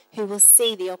servant who will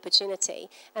see the opportunity.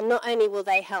 And not only will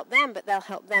they help them, but they'll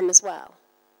help them as well.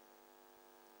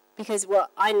 Because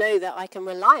I know that I can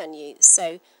rely on you,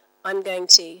 so I'm going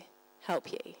to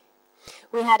help you.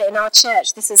 We had it in our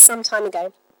church, this is some time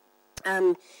ago.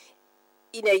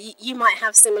 You might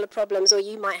have similar problems, or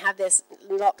you might have this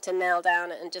locked and nailed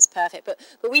down and just perfect.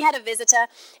 But we had a visitor,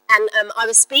 and I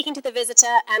was speaking to the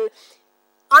visitor, and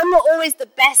I'm not always the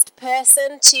best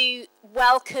person to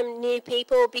welcome new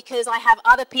people because I have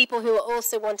other people who are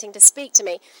also wanting to speak to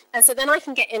me. And so then I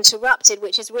can get interrupted,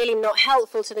 which is really not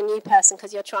helpful to the new person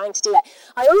because you're trying to do that.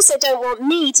 I also don't want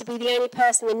me to be the only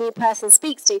person the new person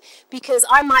speaks to, because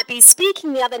I might be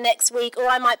speaking the other next week, or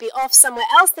I might be off somewhere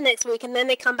else the next week, and then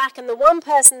they come back and the one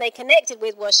person they connected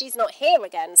with, well, she's not here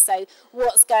again, so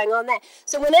what's going on there?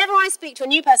 So whenever I speak to a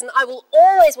new person, I will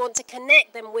always want to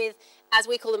connect them with, as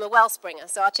we call them, a wellspringer.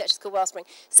 So our church is called Wellspring.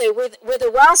 So with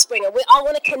a wellspringer, I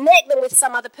want to connect them with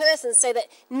some other person so that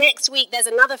next week there's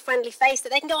another friendly face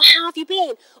that they can go, how have you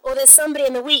been? Or there's somebody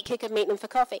in the week who could meet them for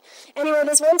coffee. Anyway,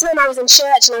 there's one time I was in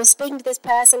church and I was speaking to this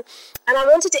person and I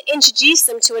wanted to introduce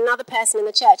them to another person in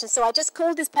the church. And so I just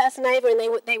called this person over and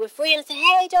they were free, and I said,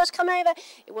 hey, Josh, come over.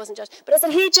 It wasn't Josh. But I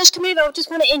said, hey, Josh, come over. I just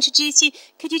want to introduce you.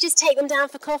 Could you just take them down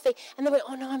for coffee? And they went,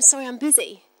 oh, no, I'm sorry, I'm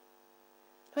busy.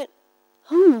 I went,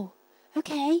 oh.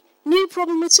 Okay, no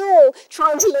problem at all.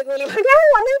 Trying to look really like,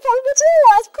 no problem at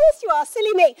all. Of course you are,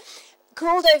 silly me.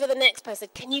 Called over the next person,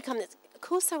 can you come? Of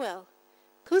course I will.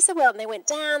 Of course I will. And they went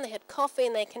down, they had coffee,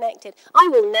 and they connected. I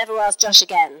will never ask Josh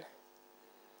again.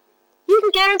 You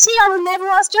can guarantee I will never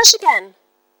ask Josh again.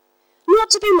 Not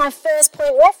to be my first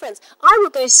point reference. I will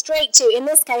go straight to, in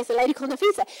this case, a lady called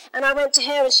Nafisa. And I went to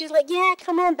her, and she was like, yeah,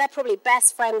 come on. They're probably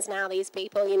best friends now, these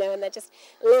people, and they're just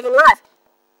living life.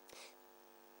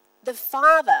 The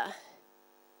Father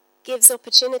gives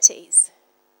opportunities.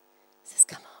 He says,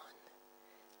 come on,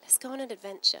 let's go on an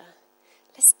adventure.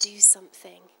 Let's do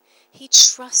something. He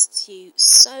trusts you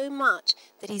so much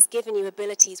that he's given you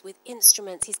abilities with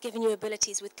instruments. He's given you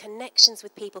abilities with connections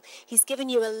with people. He's given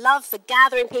you a love for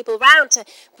gathering people round, to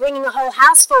bringing a whole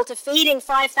house full, to feeding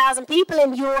 5,000 people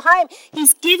in your home.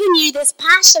 He's given you this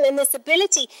passion and this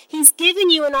ability. He's given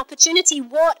you an opportunity.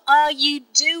 What are you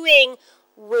doing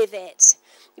with it?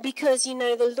 Because, you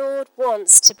know, the Lord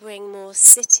wants to bring more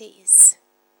cities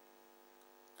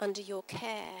under your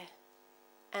care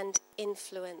and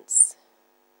influence.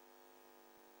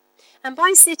 And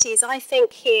by cities, I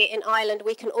think here in Ireland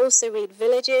we can also read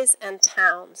villages and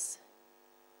towns.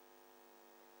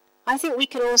 I think we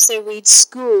can also read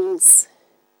schools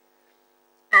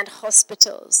and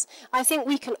hospitals. I think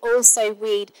we can also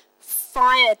read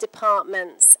fire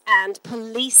departments and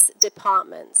police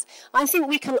departments. I think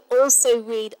we can also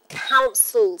read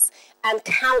councils and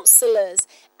councillors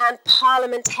and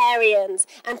parliamentarians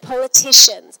and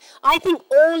politicians. I think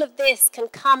all of this can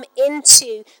come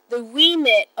into the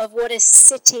remit of what a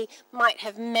city might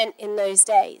have meant in those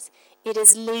days. It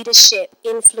is leadership,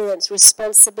 influence,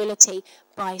 responsibility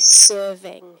by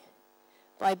serving,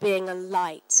 by being a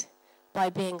light, by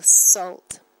being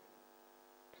salt.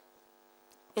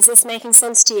 Is this making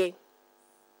sense to you?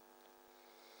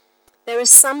 There are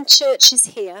some churches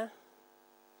here,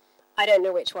 I don't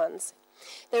know which ones.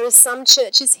 There are some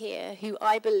churches here who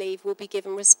I believe will be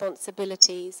given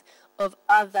responsibilities of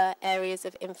other areas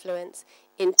of influence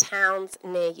in towns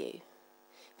near you,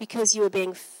 because you are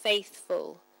being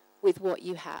faithful with what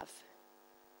you have.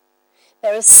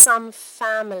 There are some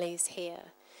families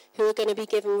here who are going to be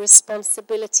given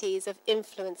responsibilities of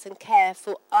influence and care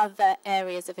for other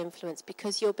areas of influence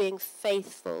because you're being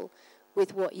faithful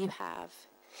with what you have.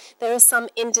 There are some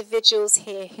individuals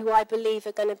here who I believe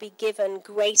are going to be given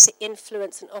greater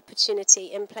influence and opportunity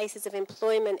in places of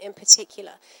employment in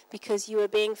particular because you are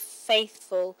being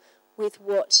faithful with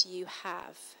what you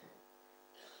have.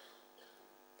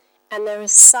 And there are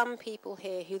some people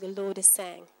here who the Lord is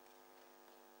saying,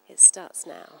 it starts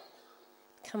now.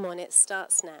 Come on, it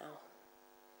starts now.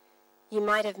 You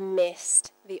might have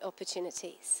missed the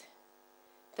opportunities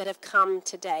that have come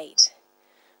to date,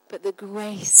 but the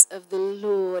grace of the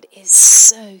Lord is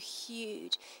so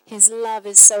huge. His love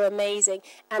is so amazing,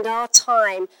 and our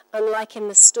time, unlike in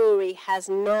the story, has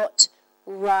not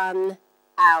run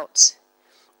out.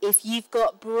 If you've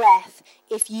got breath,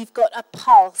 if you've got a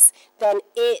pulse, then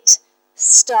it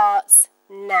starts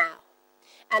now.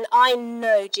 And I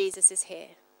know Jesus is here.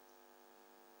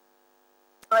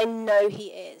 I know he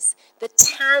is. The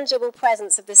tangible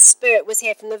presence of the Spirit was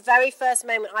here from the very first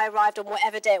moment I arrived on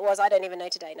whatever day it was. I don't even know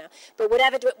today now. But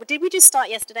whatever, did we just start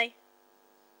yesterday?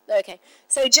 Okay.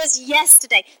 So just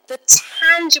yesterday, the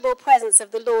tangible presence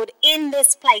of the Lord in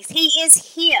this place. He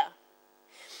is here.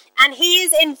 And he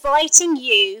is inviting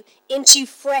you into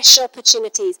fresh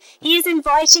opportunities. He is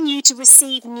inviting you to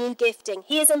receive new gifting.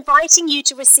 He is inviting you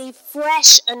to receive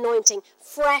fresh anointing,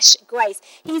 fresh grace.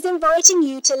 He's inviting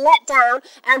you to let down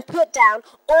and put down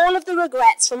all of the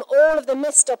regrets from all of the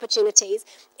missed opportunities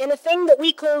in a thing that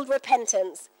we call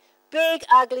repentance. Big,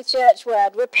 ugly church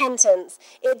word, repentance.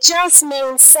 It just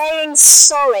means saying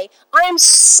sorry. I am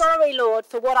sorry, Lord,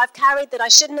 for what I've carried that I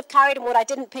shouldn't have carried and what I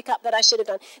didn't pick up that I should have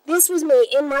done. This was me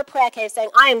in my prayer cave saying,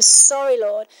 I am sorry,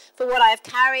 Lord, for what I have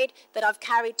carried that I've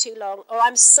carried too long. Or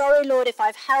I'm sorry, Lord, if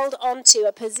I've held on to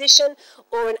a position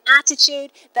or an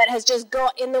attitude that has just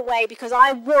got in the way because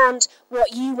I want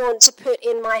what you want to put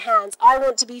in my hands. I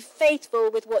want to be faithful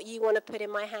with what you want to put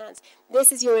in my hands.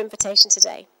 This is your invitation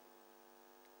today.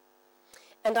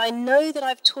 And I know that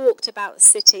I've talked about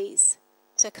cities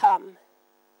to come,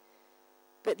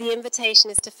 but the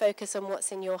invitation is to focus on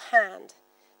what's in your hand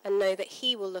and know that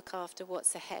he will look after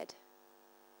what's ahead.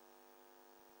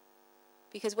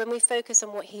 Because when we focus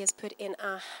on what he has put in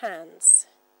our hands,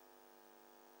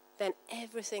 then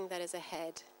everything that is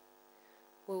ahead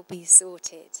will be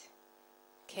sorted,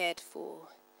 cared for,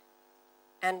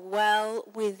 and well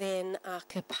within our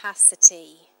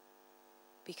capacity,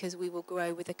 because we will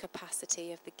grow with the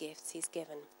capacity of the gifts he's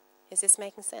given. Is this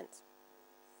making sense?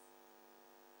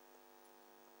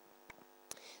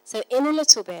 So in a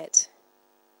little bit,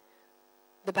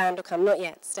 the band will come. Not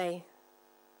yet. Stay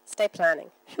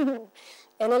planning. In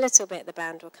a little bit, the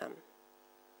band will come.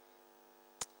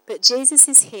 But Jesus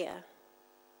is here.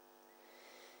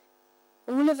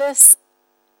 All of us,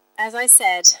 as I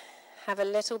said, have a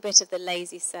little bit of the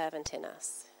lazy servant in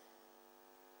us.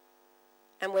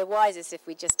 And we're wisest if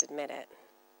we just admit it.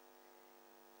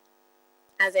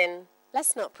 As in,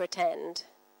 let's not pretend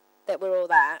that we're all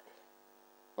that.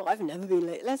 Well, I've never been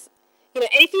lazy.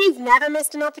 If you've never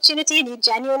missed an opportunity and you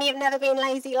genuinely have never been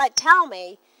lazy, tell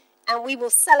me, and we will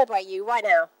celebrate you right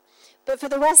now. But for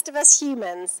the rest of us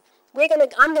humans, I'm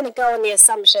going to go on the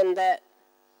assumption that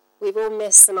we've all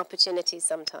missed some opportunities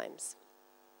sometimes.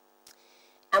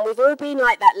 And we've all been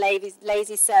like that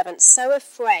lazy servant, so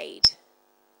afraid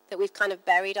that we've kind of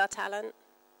buried our talent.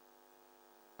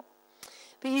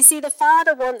 But you see, the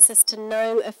Father wants us to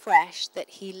know afresh that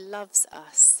he loves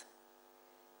us,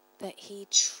 that he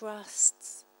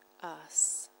trusts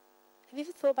us. Have you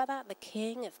ever thought about that? The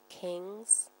King of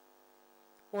Kings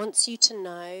wants you to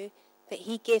know that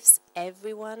he gives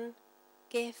everyone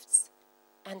gifts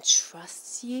and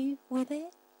trusts you with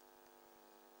it.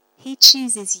 He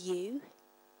chooses you.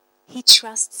 He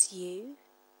trusts you.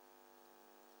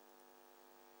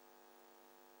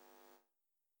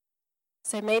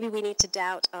 So maybe we need to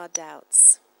doubt our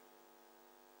doubts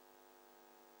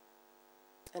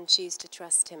and choose to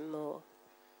trust him more.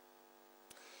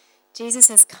 Jesus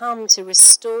has come to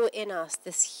restore in us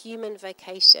this human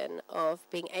vocation of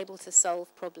being able to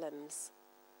solve problems,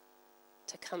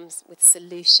 to come with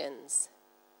solutions,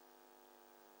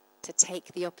 to take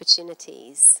the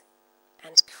opportunities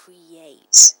and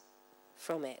create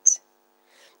from it.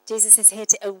 Jesus is here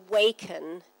to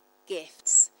awaken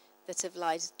gifts that have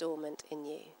lied dormant in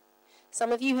you.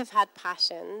 Some of you have had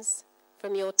passions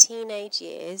from your teenage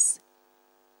years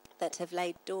that have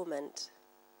laid dormant,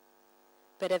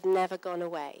 but have never gone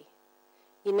away.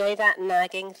 You know that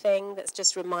nagging thing that's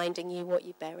just reminding you what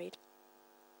you buried?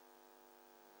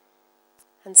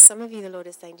 And some of you, the Lord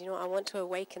is saying, do you know what? I want to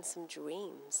awaken some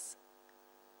dreams.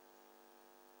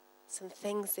 Some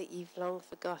things that you've long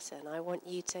forgotten. I want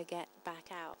you to get back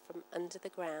out from under the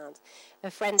ground. A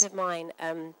friend of mine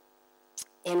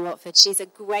in Watford, she's a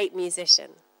great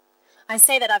musician. I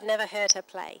say that I've never heard her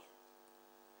play,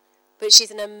 but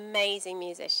she's an amazing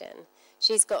musician.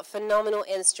 She's got phenomenal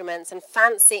instruments and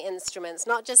fancy instruments,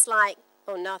 not just like,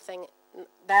 nothing,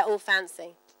 they're all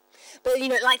fancy. But,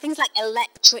 like things like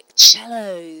electric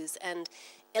cellos and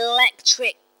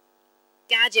electric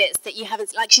gadgets that you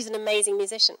haven't, like she's an amazing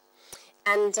musician.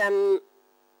 And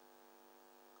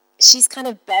she's kind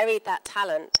of buried that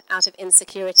talent out of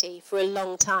insecurity for a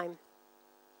long time.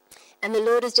 And the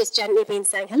Lord has just gently been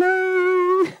saying,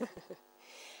 hello.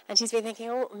 And she's been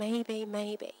thinking,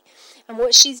 maybe. And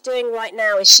what she's doing right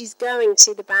now is she's going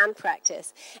to the band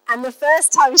practice. And the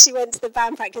first time she went to the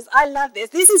band practice, I love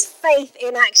this. This is faith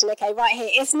in action, okay, right here.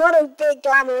 It's not a big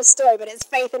glamorous story, but it's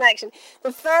faith in action.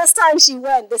 The first time she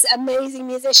went, this amazing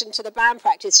musician, to the band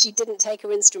practice, she didn't take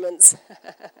her instruments.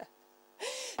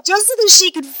 Just so that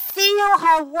she could feel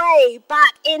her way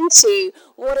back into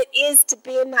what it is to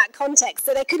be in that context.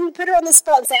 So they couldn't put her on the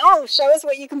spot and say, show us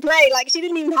what you can play. Like, she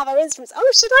didn't even have her instruments.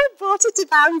 Should I have brought her to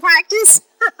band practice?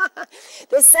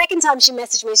 The second time she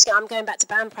messaged me, she said, I'm going back to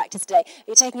band practice today. Are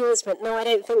you taking your instrument? No, I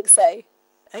don't think so.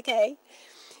 Okay.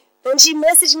 Then she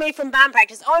messaged me from band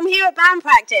practice. I'm here at band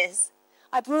practice.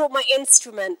 I brought my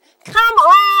instrument. Come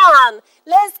on!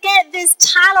 Let's get this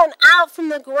talent out from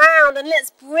the ground and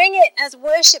let's bring it as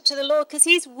worship to the Lord, because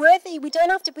he's worthy. We don't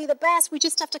have to be the best. We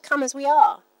just have to come as we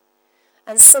are.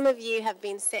 And some of you have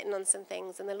been sitting on some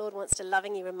things, and the Lord wants to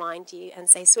lovingly remind you and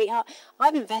say, sweetheart,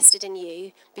 I've invested in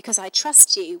you because I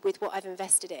trust you with what I've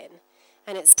invested in.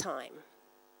 And it's time.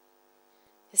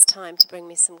 It's time to bring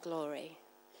me some glory.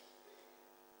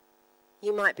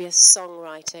 You might be a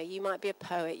songwriter, you might be a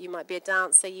poet, you might be a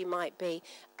dancer, you might be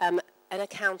an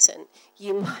accountant,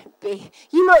 you might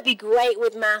be great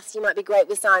with maths, you might be great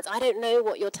with science. I don't know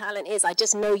what your talent is, I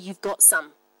just know you've got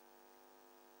some.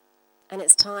 And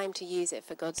it's time to use it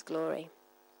for God's glory.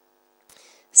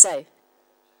 So,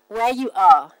 where you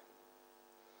are,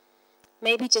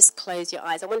 maybe just close your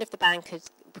eyes. I wonder if the band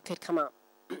could come up.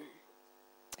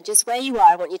 Just where you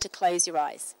are, I want you to close your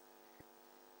eyes.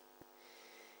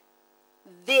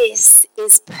 This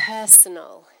is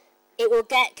personal. It will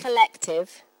get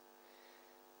collective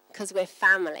because we're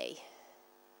family.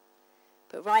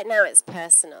 But right now it's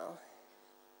personal.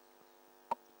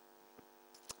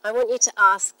 I want you to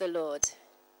ask the Lord,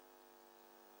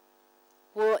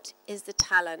 what is the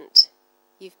talent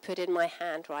you've put in my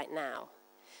hand right now?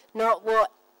 Not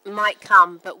what might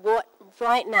come, but what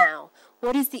right now.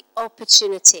 What is the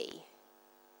opportunity?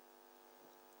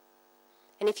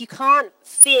 And if you can't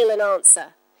feel an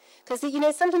answer, because,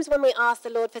 sometimes when we ask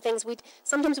the Lord for things,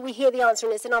 sometimes we hear the answer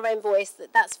and it's in our own voice,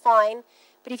 that's fine.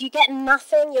 But if you get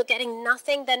nothing, you're getting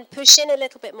nothing, then push in a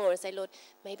little bit more and say, Lord,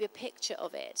 maybe a picture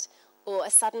of it, or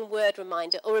a sudden word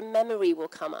reminder, or a memory will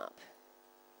come up.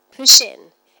 Push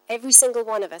in. Every single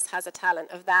one of us has a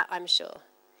talent, of that I'm sure.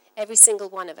 Every single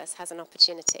one of us has an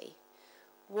opportunity.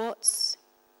 What's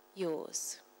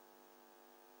yours?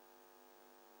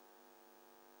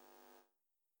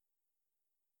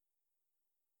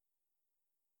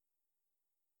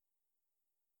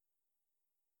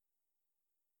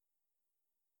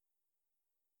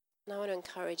 And I want to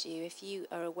encourage you, if you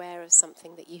are aware of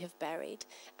something that you have buried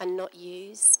and not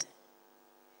used,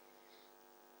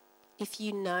 if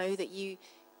you know that you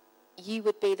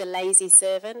would be the lazy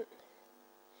servant,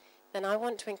 then I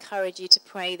want to encourage you to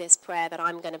pray this prayer that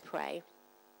I'm going to pray.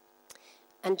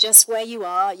 And just where you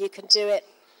are, you can do it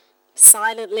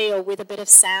silently or with a bit of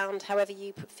sound, however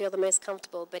you feel the most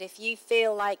comfortable. But if you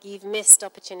feel like you've missed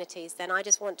opportunities, then I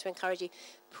just want to encourage you,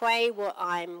 pray what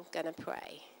I'm going to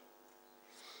pray.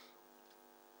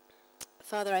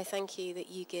 Father, I thank you that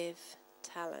you give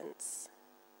talents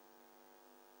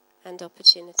and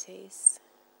opportunities.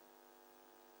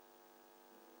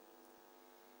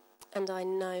 And I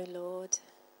know, Lord,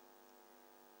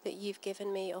 that you've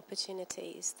given me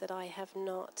opportunities that I have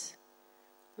not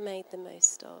made the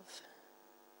most of.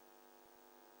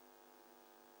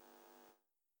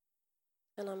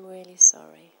 And I'm really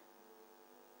sorry.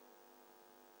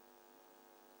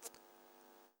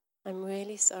 I'm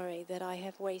really sorry that I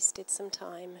have wasted some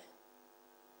time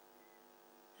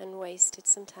and wasted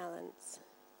some talents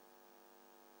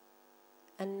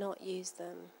and not used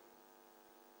them.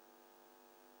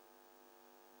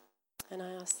 And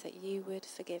I ask that you would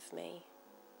forgive me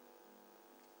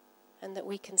and that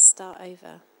we can start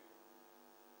over.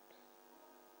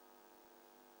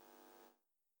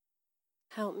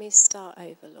 Help me start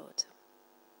over, Lord.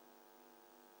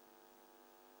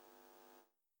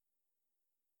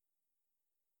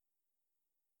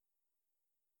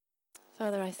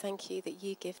 Father, I thank you that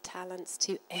you give talents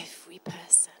to every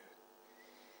person,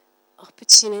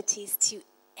 opportunities to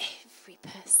every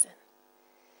person.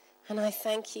 And I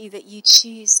thank you that you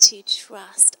choose to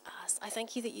trust us. I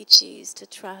thank you that you choose to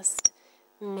trust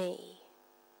me.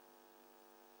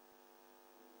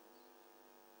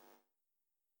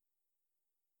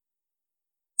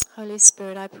 Holy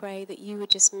Spirit, I pray that you would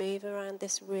just move around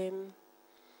this room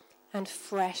and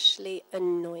freshly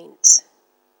anoint.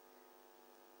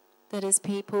 That as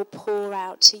people pour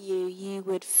out to you, you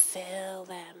would fill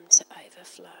them to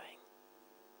overflowing.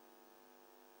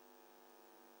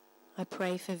 I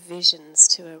pray for visions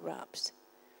to erupt.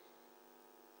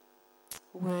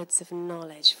 Words of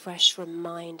knowledge, fresh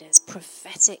reminders,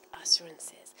 prophetic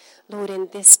utterances. Lord, in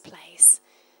this place,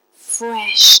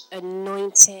 fresh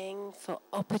anointing for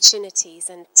opportunities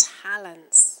and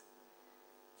talents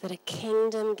that are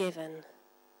kingdom given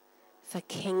for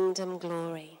kingdom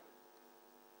glory.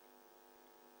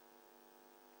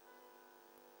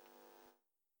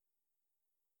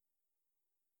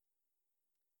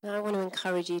 Now I want to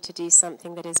encourage you to do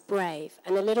something that is brave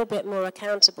and a little bit more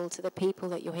accountable to the people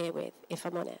that you're here with, if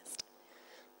I'm honest.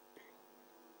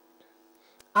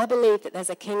 I believe that there's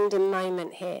a kingdom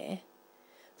moment here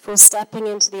for stepping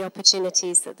into the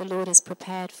opportunities that the Lord has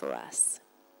prepared for us.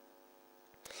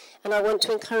 And I want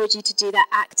to encourage you to do that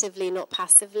actively, not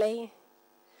passively.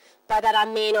 By that I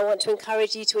mean I want to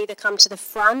encourage you to either come to the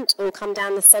front or come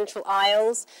down the central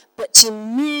aisles, but to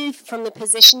move from the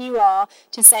position you are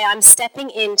to say, I'm stepping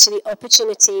into the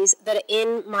opportunities that are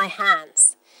in my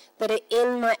hands, that are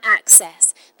in my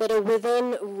access, that are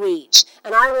within reach.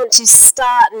 And I want to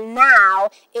start now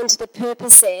into the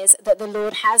purposes that the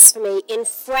Lord has for me in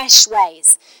fresh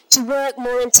ways, to work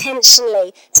more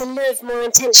intentionally, to live more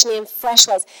intentionally in fresh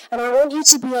ways. And I want you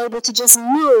to be able to just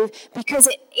move because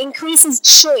it increases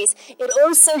choice. It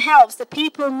also helps the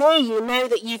people near you know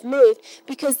that you've moved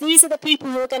because these are the people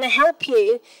who are going to help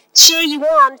you, cheer you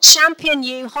on, champion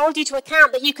you, hold you to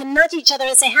account, that you can nudge each other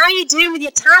and say, how are you doing with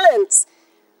your talents?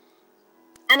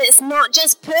 And it's not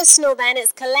just personal then,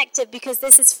 it's collective because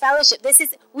this is fellowship.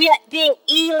 We are being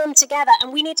Elam together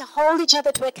and we need to hold each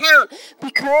other to account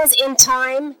because in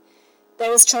time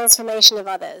there is transformation of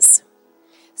others.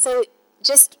 So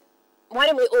just, why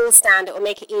don't we all stand? It will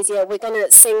make it easier. We're going to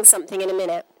sing something in a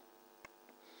minute.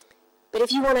 But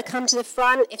if you want to come to the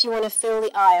front, if you want to fill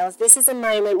the aisles, this is a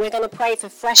moment. We're going to pray for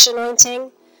fresh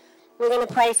anointing. We're going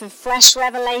to pray for fresh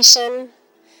revelation.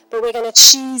 But we're going to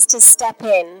choose to step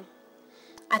in.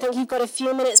 I think you've got a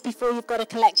few minutes before you've got to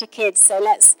collect your kids, so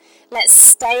let's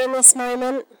stay in this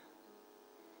moment.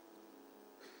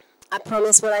 I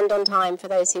promise we'll end on time for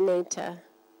those who need to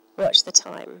watch the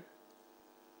time.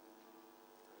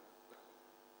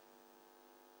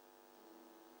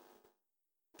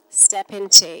 Step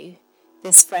into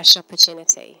this fresh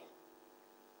opportunity.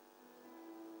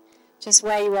 Just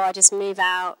where you are, just move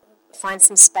out, find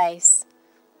some space.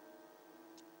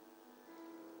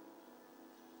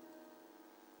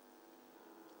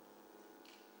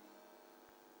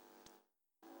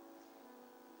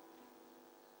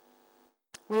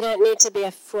 We don't need to be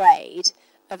afraid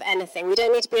of anything. We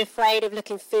don't need to be afraid of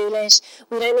looking foolish.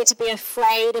 We don't need to be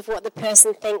afraid of what the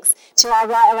person thinks to our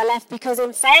right or our left, because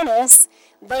in fairness,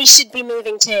 they should be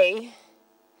moving too.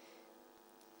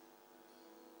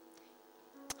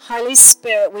 Holy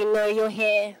Spirit, we know you're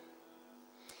here.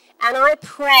 And I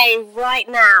pray right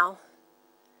now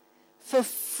for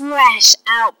fresh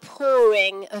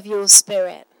outpouring of your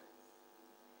Spirit,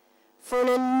 for an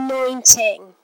anointing